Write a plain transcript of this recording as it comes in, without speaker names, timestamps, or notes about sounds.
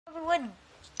What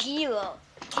Giro?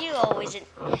 Giro isn't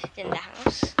in the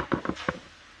house.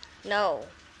 No.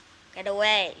 Get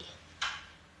away.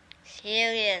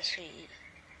 Seriously.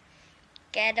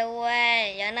 Get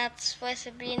away. You're not supposed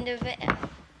to be in the van.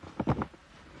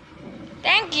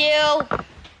 Thank you.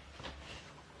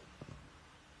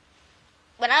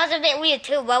 But that was a bit weird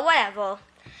too, but whatever.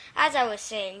 As I was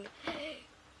saying,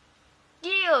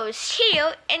 Gio's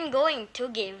here and going to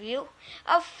give you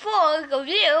a full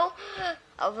review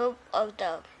of the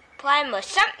primer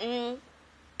something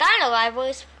Dino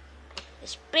Rivals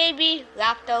is Baby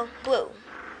Raptor Blue.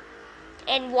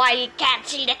 And why you can't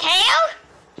see the tail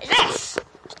is this.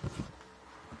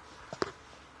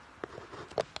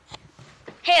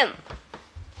 Him.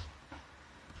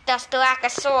 The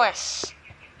Styracosaurus.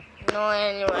 No,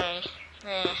 anyway.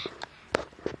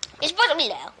 It's supposed to be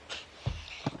there.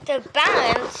 To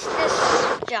balance this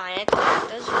giant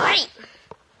raptor's weight.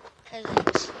 Because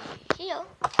it's here.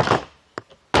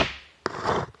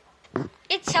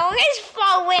 It's all his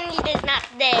fault when he is not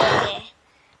there.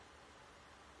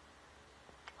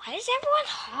 Why does everyone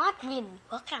haunt me and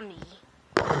look at me?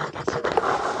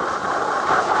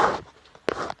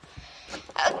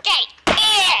 Okay.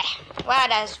 Wow,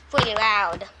 that's pretty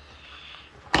loud.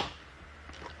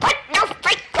 What? No,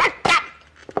 freak!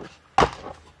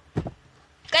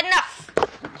 Good enough.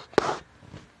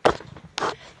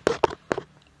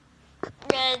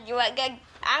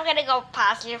 I'm gonna go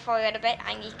pause here for a little bit.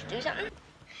 I need to do something.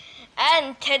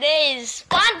 And today's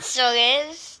sponsor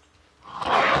is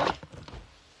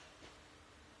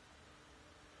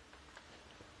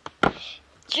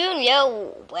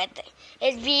Junior with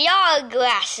his VR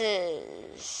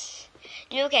glasses.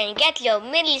 You can get your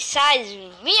mini-sized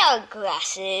VR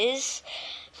glasses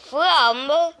from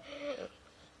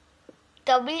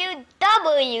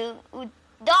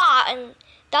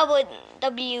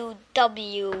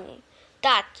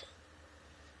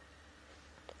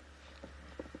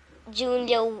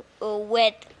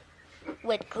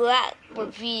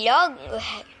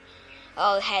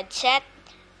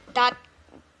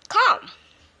headset.com.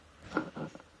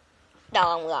 No,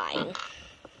 I'm lying.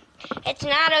 It's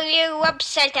not a real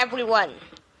website, everyone.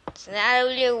 It's not a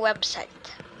real website.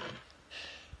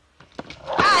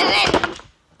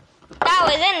 That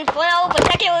was in for no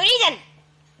particular reason.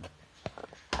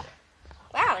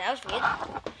 Wow, that was weird.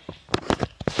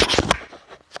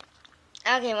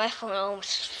 Okay, my phone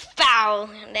almost fell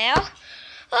there.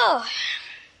 Oh.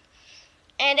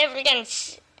 And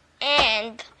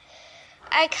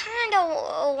I kind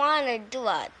of want to do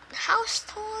a house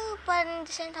tour, but at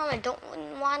the same time I don't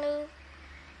want to.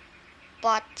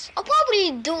 But I'll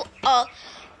probably do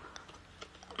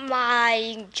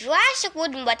my Jurassic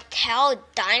World Mattel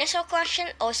Dinosaur collection,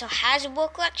 also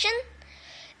Hasbro collection,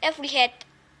 if we hit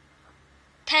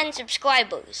 10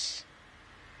 subscribers.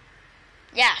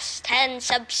 Yes, 10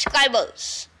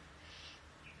 subscribers.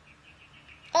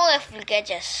 Or if we get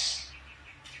just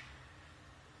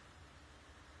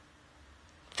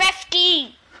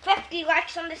 50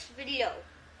 likes on this video.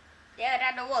 Yeah,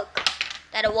 that'll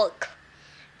work.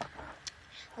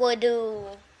 We'll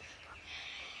do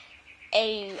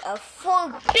a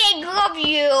full big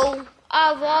review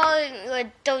of all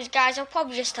those guys. I'll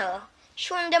probably just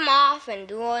show them off and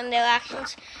do all their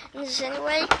actions in this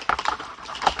anyway.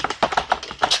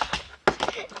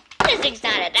 This thing's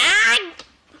not a dog.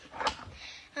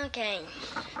 Okay.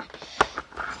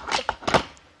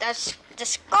 The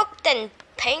sculpt and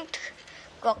paint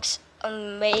looks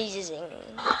amazing.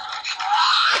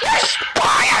 You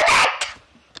spoiled it!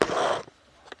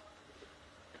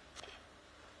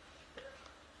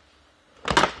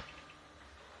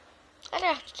 I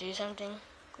have to do something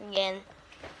again.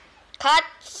 Cut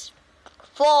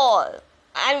 4.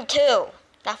 I'm 2,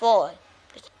 not 4.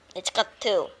 It's cut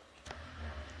 2.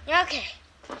 Okay.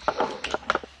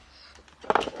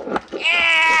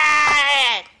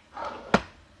 Yeah!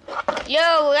 You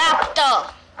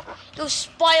raptor! You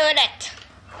spoiled it!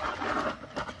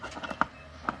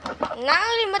 Not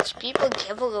really much people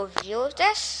give a review of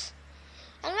this.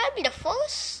 I might be the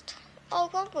first. Oh,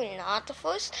 probably not the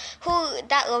first. Who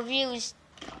that reviews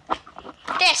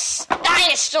this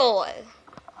dinosaur?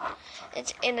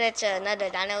 It's another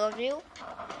dino review.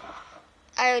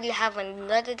 I already have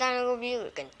another dino review.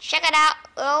 You can check it out.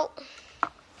 Well,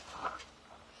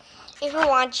 if you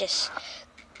want, you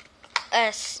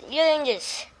can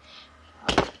just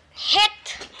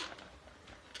hit.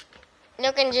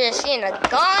 You can just go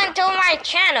into my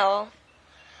channel,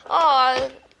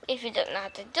 or if you don't know how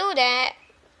to do that,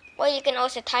 well, you can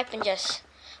also type in just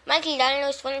Mikey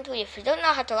Dinos 22. If you don't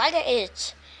know how to write it,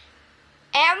 it's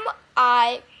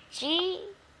MIGP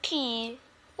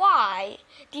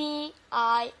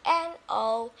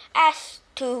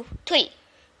YDINOS23.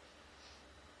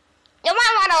 You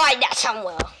might want to write that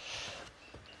somewhere.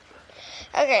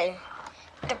 Okay,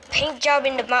 the paint job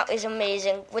in the mouth is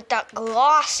amazing. With that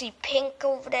glossy pink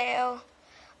over there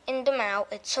in the mouth,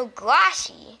 it's so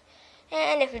glossy.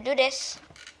 And if you do this,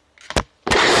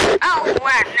 oh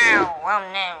what now?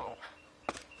 Oh no,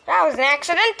 that was an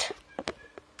accident.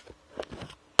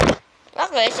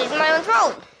 Okay, this is my own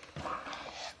throat.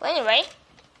 But anyway,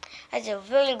 as a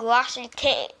very glossy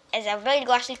pink.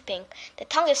 The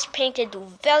tongue is painted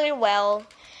very well.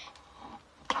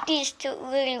 These two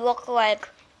really look like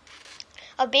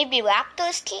a baby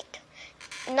raptor's teeth,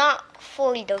 not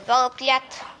fully developed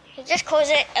yet. You just close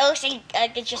it, it looks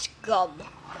like it's just gum,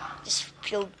 just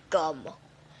pure gum.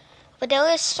 But there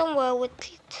is somewhere with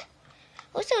teeth.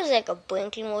 Looks like a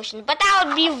blinking motion, but that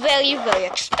would be very, very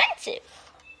expensive.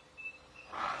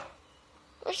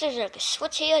 Looks like a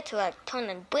switch here to like turn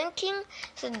on blinking,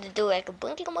 so to do like a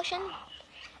blinking motion.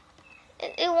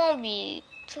 It won't be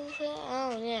too far.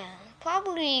 Oh yeah,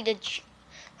 probably the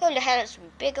head is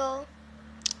bigger.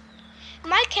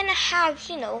 Mine can have,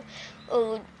 yeah,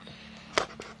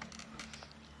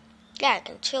 it can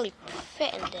actually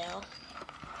fit in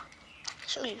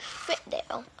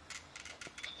there.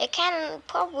 It can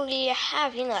probably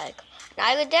have, like an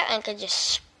eye there, and can just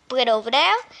split over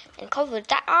there and cover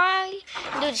that eye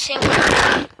and do the same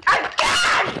thing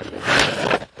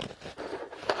again.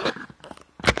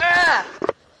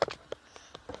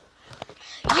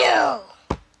 Yo.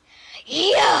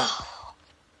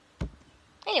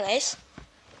 Anyways,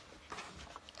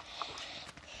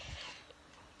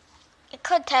 it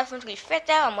could definitely fit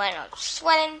there. I'm right now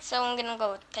sweating, so I'm gonna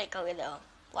go take a little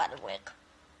water break.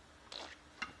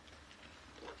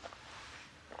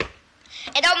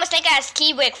 It almost like a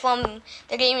ski break from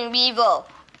the Gaming Beaver.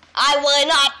 I will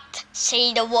not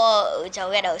say the words or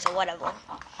letters or whatever.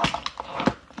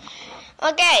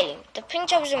 Okay, the pink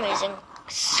job is amazing.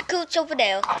 Scoots over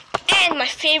there. And my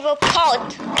favorite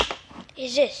part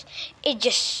is this. It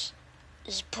just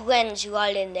blends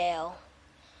right in there.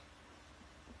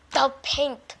 The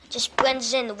paint just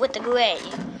blends in with the gray.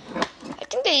 I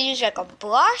think they use like a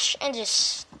brush and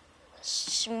just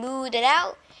smooth it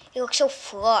out. It looks so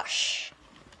flush.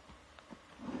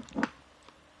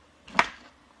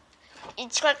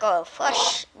 It's like a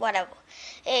flush, whatever.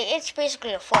 It's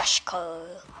basically a flush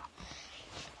color.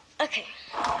 Okay.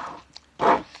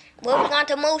 Moving on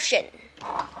to motion.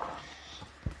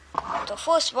 The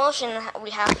first motion we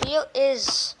have here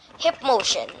is hip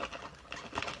motion.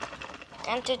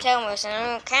 And to tail motion,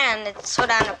 let's hold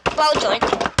on a ball joint. I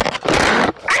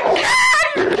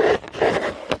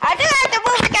think I have to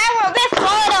move the camera a bit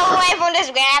further away from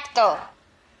this raptor.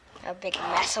 A big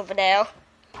mess over there.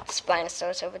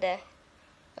 Spinosaurus over there.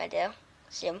 Right there.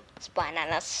 See him?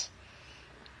 Spinanus.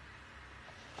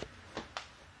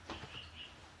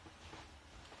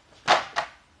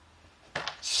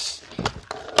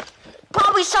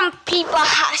 Probably some people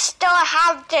still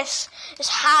have this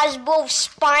Hasbro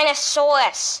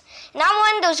Spinosaurus. And I'm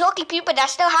one of those lucky people that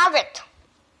still have it.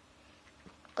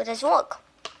 But it doesn't work.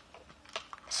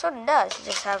 It sort of does. You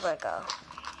just have like a...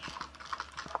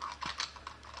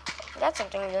 That's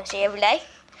something you don't see every day.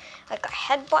 Like a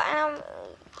head button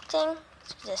thing.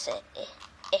 So just say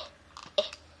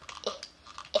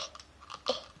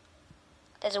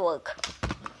Doesn't work.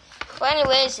 But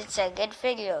anyways, it's a good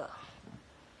figure.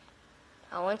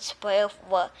 I won't spoil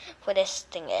what this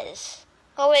thing is.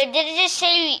 Oh wait, did it just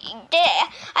say?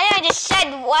 I just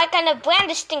said what kind of brand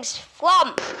this thing's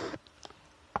from.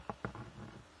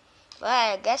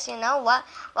 Well, I guess you know what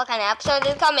kind of episode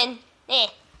is coming. Yeah.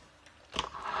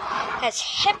 That's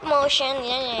hip motion.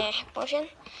 Yeah, hip motion.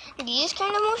 These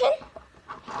kind of motion.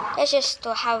 That's just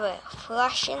to have a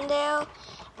flush in there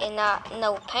and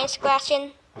no paint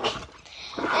scratching.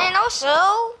 And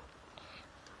also,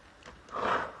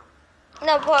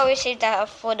 no, probably save that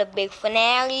for the big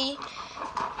finale.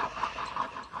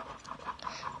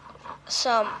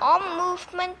 Some arm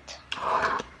movement.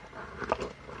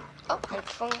 Oh, and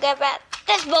forget about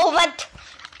this movement.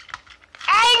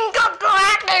 Angle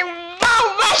correcting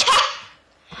movement.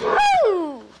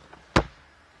 Woo!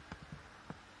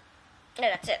 Yeah,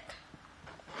 that's it.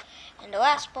 And the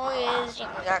last part is you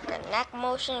got the neck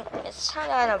motion. It's sort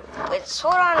of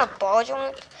on a ball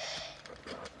joint.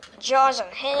 Jaws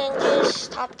on hinges,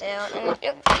 top down, and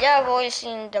I've always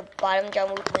seen the bottom jaw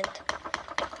movement.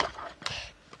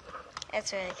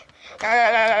 That's like,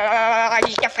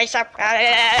 use your face up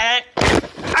again,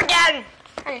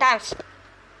 10 times.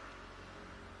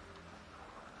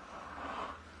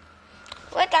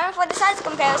 We're done for the size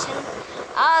comparison.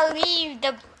 I'll leave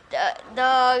the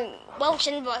the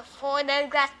motion for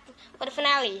the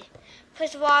finale.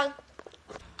 First of all,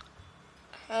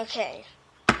 okay.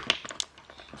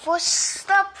 First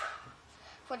step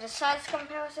for the size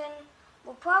comparison,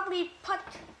 we'll probably put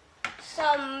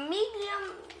some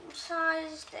medium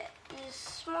size that is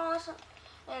small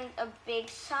and a big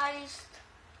sized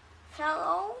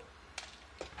fellow.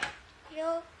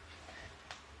 Here.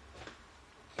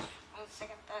 1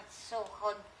 second, that's so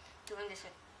hard doing this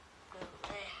with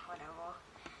whatever.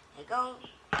 There you go.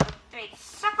 Big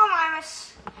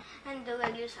Suchomimus and the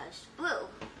regular size blue.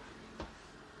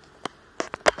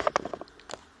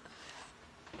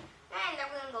 And I'm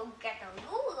gonna go get a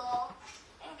ruler.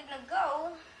 I'm gonna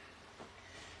go.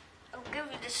 I'll give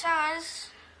you the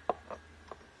size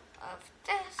of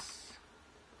this.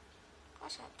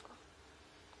 What's that?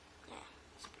 Yeah,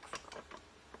 it's big for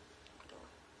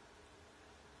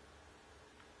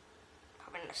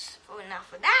probably not enough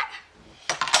for that.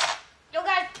 You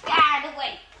guys get out of the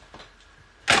way.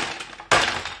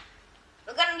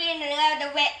 We're gonna be in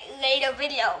another later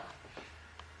video.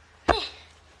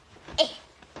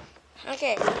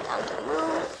 Okay, time to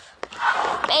move.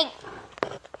 Meg.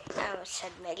 I almost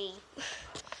said Maggie.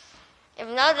 If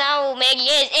not, that will Maggie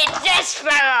is. It's this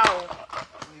fellow.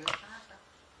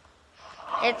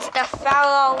 It's the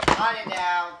fellow. Cut it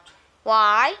out.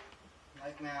 Why?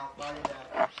 Like now, cut it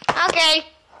out. Okay,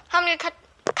 I'm gonna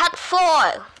cut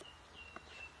 4.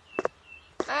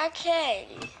 Okay.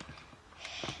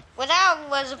 Well, that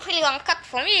was a pretty long cut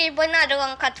for me, but not a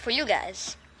long cut for you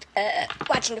guys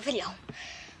watching the video.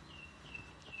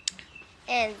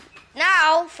 And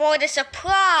now for the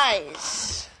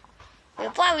surprise. You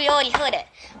probably already heard it,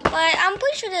 but I'm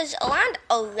pretty sure there's around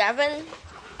 11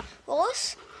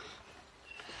 rolls.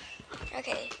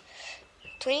 Okay,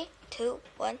 3, 2,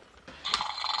 1.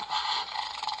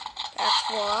 That's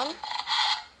 1.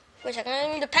 Wait a second,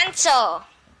 I need a pencil.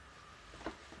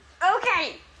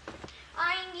 Okay,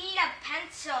 I need a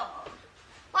pencil.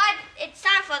 But it's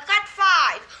time for cut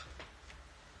 5.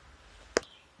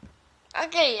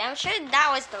 Okay, I'm sure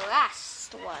that was the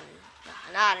last one. No,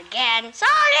 not again.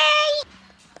 Sorry!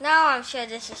 Now I'm sure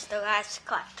this is the last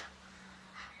cut.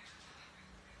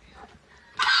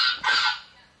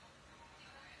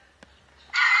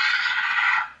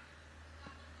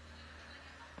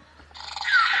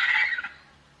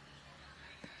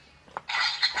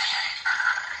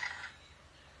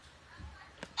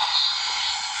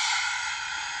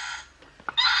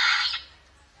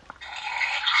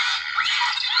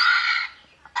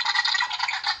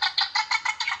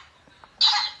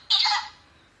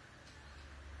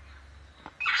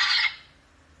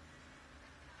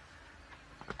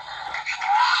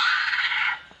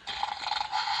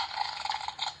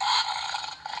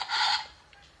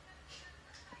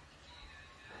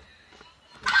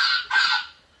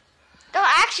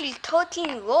 Actually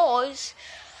 13 rolls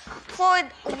for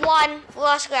 1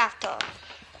 Velociraptor.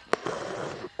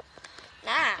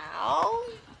 Now,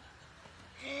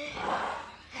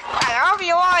 I hope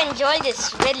you all enjoyed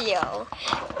this video.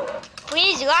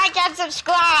 Please like and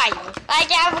subscribe, like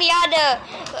every other,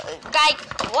 like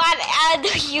what other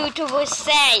YouTubers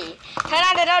say. Turn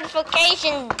on the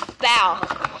notification bell,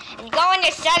 and go in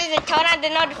your settings and turn on the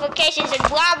notifications and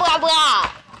blah blah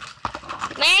blah.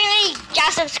 Mainly,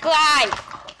 just subscribe.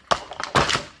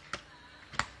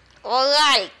 Or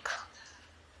like.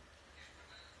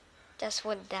 This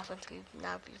would definitely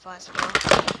not be possible.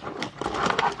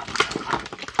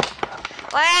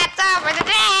 Well, that's all for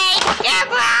today.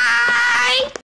 Goodbye!